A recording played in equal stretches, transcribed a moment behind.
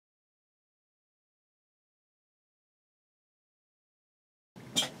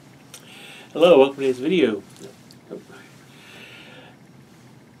Hello, welcome to today's video.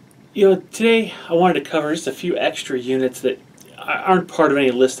 Today I wanted to cover just a few extra units that aren't part of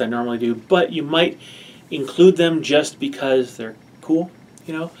any list I normally do, but you might include them just because they're cool.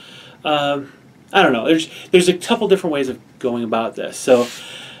 I don't know. There's a couple different ways of going about this. So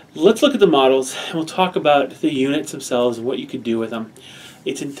let's look at the models and we'll talk about the units themselves and what you could do with them.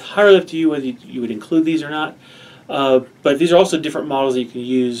 It's entirely up to you whether you would include these or not. But these are also different models that you can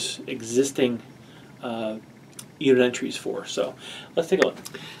use existing unit entries for. So let's take a look.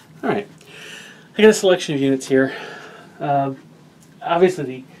 All right, I got a selection of units here.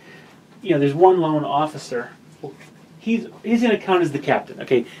 Obviously, there's one lone officer. He's going to count as the captain.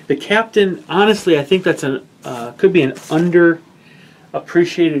 Okay, the captain. Honestly, I think that's could be an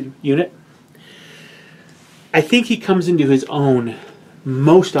underappreciated unit. I think he comes into his own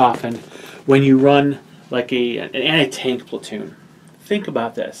most often when you run like an anti-tank platoon. Think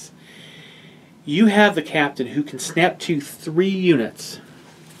about this. You have the captain who can snap to 3 units,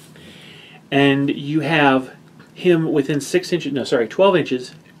 and you have him within 12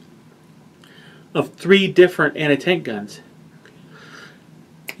 inches of 3 different anti-tank guns.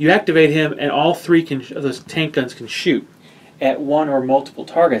 You activate him, and all 3 of those tank guns can shoot at one or multiple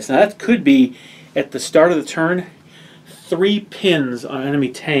targets. Now that could be at the start of the turn 3 pins on an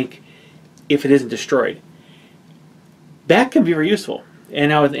enemy tank if it isn't destroyed. That can be very useful.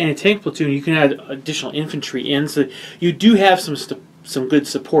 And now with anti-tank platoon, you can add additional infantry in, so you do have some good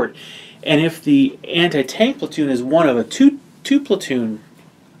support. And if the anti-tank platoon is one of a two platoon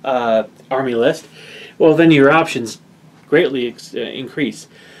army list, well, then your options greatly increase.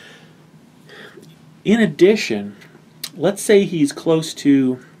 In addition, let's say he's close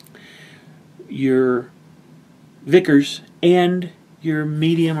to your Vickers and your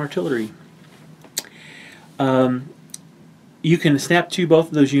medium artillery. You can snap to both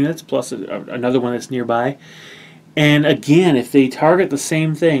of those units plus another one that's nearby. And again, if they target the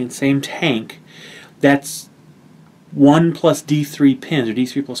same thing, same tank, that's 1 plus D3 pins, or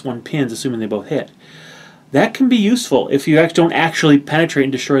D3 plus 1 pins, assuming they both hit. That can be useful if you don't actually penetrate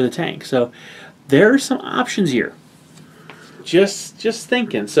and destroy the tank. So there are some options here. Just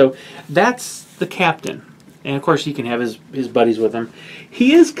thinking. So that's the captain. And of course he can have his buddies with him.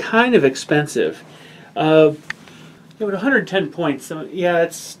 He is kind of expensive. With 110 points, yeah,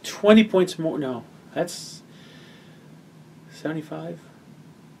 that's 20 points more. No, that's 75.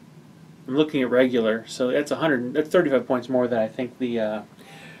 I'm looking at regular, so that's 100. That's 35 points more than I think the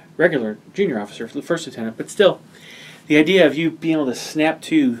regular junior officer, the first lieutenant. But still, the idea of you being able to snap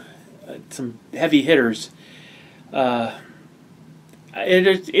to some heavy hitters,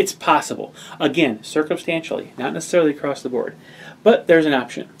 it's possible. Again, circumstantially, not necessarily across the board, but there's an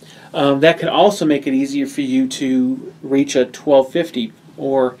option. That can also make it easier for you to reach a 1250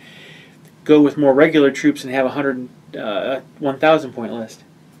 or go with more regular troops and have a 1,000 point list.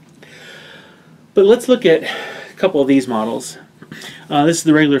 But let's look at a couple of these models. This is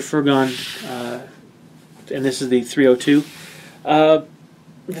the regular Furgon, and this is the 302. The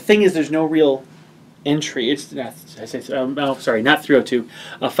thing is, there's no real entry. It's not, not 302,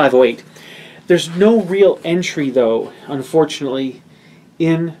 508. There's no real entry, though, unfortunately,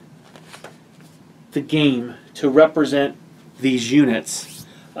 in the game to represent these units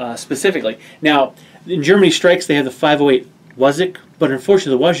specifically. Now, in Germany Strikes, they have the 508 Wazik, but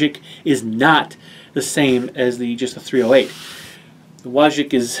unfortunately the Wazik is not the same as just the 308. The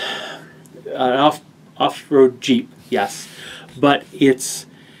Wazik is an off-road Jeep, yes, but it's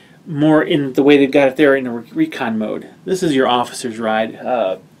more in the way they've got it there in a recon mode. This is your officer's ride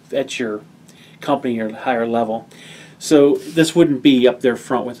at your company or higher level. So this wouldn't be up there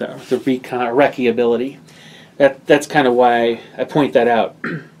front with the recon recce ability. That's kind of why I point that out,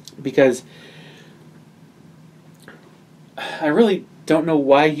 because I really don't know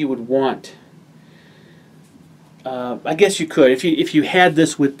why you would want. I guess you could if you had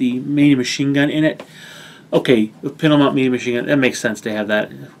this with the medium machine gun in it. Okay, with pintle mount medium machine gun, that makes sense to have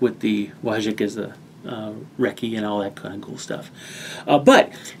that with the Wazik as the recce and all that kind of cool stuff.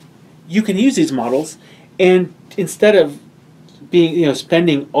 But you can use these models, and instead of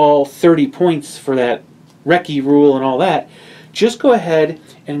spending all 30 points for that recce rule and all that, just go ahead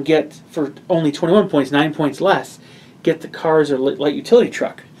and get, for only 21 points, 9 points less, get the cars or light utility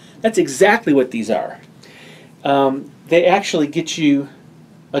truck. That's exactly what these are. They actually get you,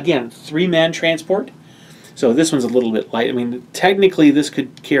 again, 3-man transport. So this one's a little bit light. I mean, technically this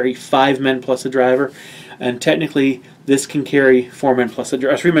could carry 5 men plus a driver, and technically this can carry 4 men plus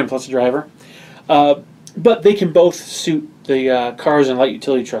 3 men plus a driver. But they can both suit the cars and light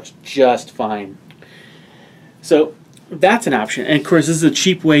utility trucks just fine. So that's an option. And of course, this is a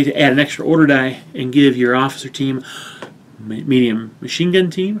cheap way to add an extra order die and give your officer team, medium machine gun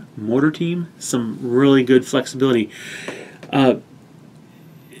team, mortar team, some really good flexibility.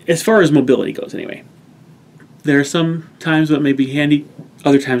 As far as mobility goes, anyway. There are some times that may be handy,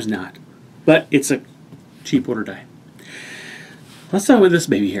 other times not. But it's a cheap order die. Let's start with this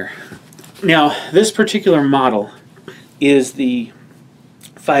baby here. Now, this particular model is the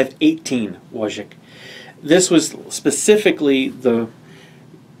 518 Wojcik. This was specifically the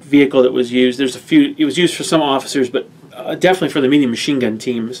vehicle that was used. There's a few. It was used for some officers, but definitely for the medium machine gun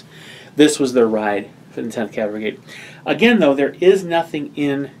teams. This was their ride for the 10th Cavalry Brigade. Again, though, there is nothing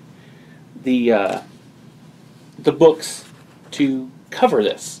in the books to cover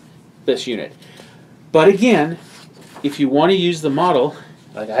this unit. But again, if you want to use the model,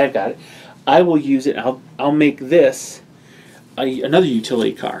 like I've got it, I will use it. I'll make this another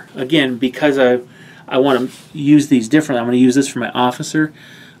utility car. Again, because I want to use these differently. I'm going to use this for my officer,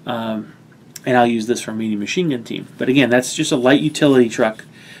 and I'll use this for a medium machine gun team. But again, that's just a light utility truck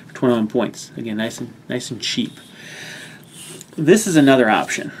for 21 points. Again, nice and cheap. This is another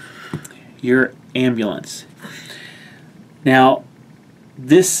option. Your ambulance. Now,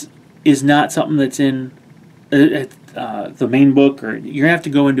 this is not something that's in the main book, or you're going to have to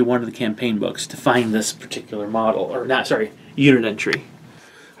go into one of the campaign books to find this particular model, or not, sorry, unit entry.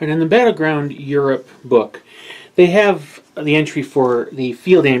 And in the Battleground Europe book, they have the entry for the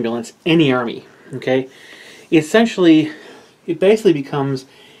field ambulance, any army. Okay, essentially, it basically becomes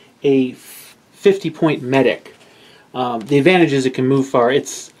a 50-point medic. The advantage is it can move far.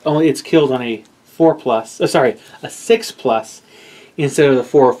 It's killed on a 4+, a 6+ instead of the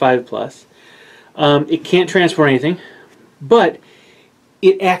 4 or 5+. It can't transport anything, but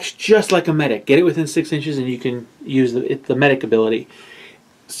it acts just like a medic. Get it within 6 inches, and you can use the medic ability.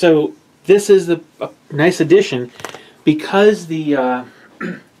 So this is a nice addition, because the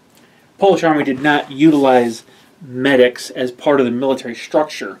Polish Army did not utilize medics as part of the military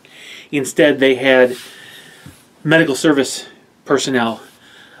structure. Instead, they had medical service personnel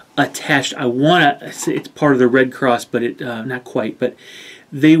attached. I want to say it's part of the Red Cross, but not quite. But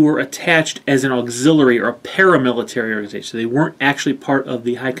they were attached as an auxiliary or a paramilitary organization. So they weren't actually part of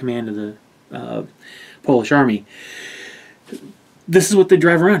the high command of the Polish Army. This is what they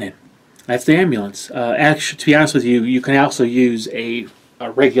drive around in. That's the ambulance. Actually, to be honest with you, you can also use a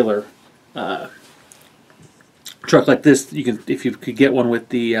regular truck like this. You can, if you could get one with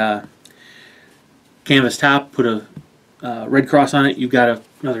the canvas top, put a Red Cross on it, you've got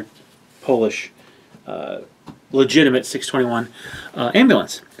another Polish legitimate 621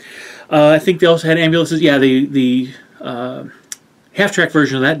 ambulance. I think they also had ambulances. Yeah, the half-track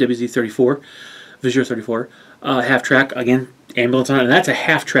version of that, WZ-34, Visual 34, half-track, again, ambulance on it, and that's a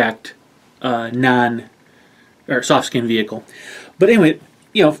half-tracked soft-skin vehicle. But anyway,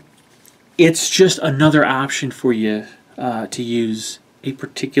 you know, it's just another option for you to use a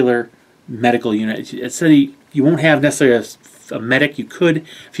particular medical unit. You won't have necessarily a medic. You could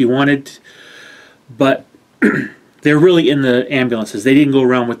if you wanted, but they're really in the ambulances. They didn't go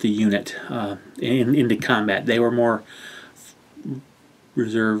around with the unit into combat. They were more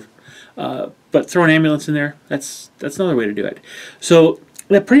reserve. But throw an ambulance in there, that's another way to do it. So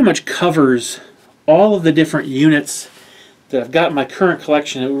that pretty much covers all of the different units that I've got in my current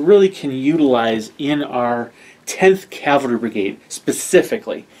collection that we really can utilize in our 10th Cavalry Brigade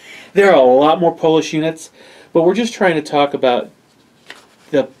specifically. There are a lot more Polish units, but we're just trying to talk about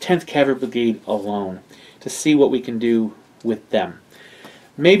the 10th Cavalry Brigade alone to see what we can do with them.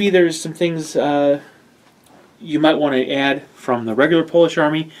 Maybe there's some things you might want to add from the regular Polish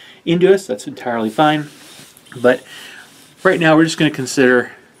Army into this. That's entirely fine. But right now we're just going to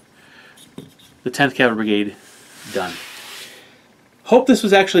consider the 10th Cavalry Brigade done. Hope this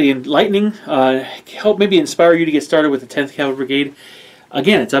was actually enlightening. Help maybe inspire you to get started with the 10th Cavalry Brigade.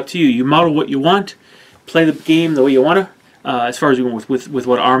 Again, it's up to you. You model what you want, play the game the way you want to, as far as you want with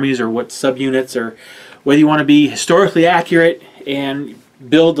what armies or what subunits, or whether you want to be historically accurate and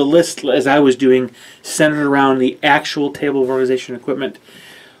build the list as I was doing, centered around the actual table of organization equipment,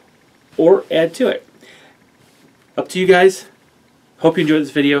 or add to it. Up to you guys. Hope you enjoyed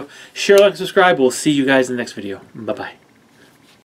this video. Share, like, and subscribe. We'll see you guys in the next video. Bye-bye.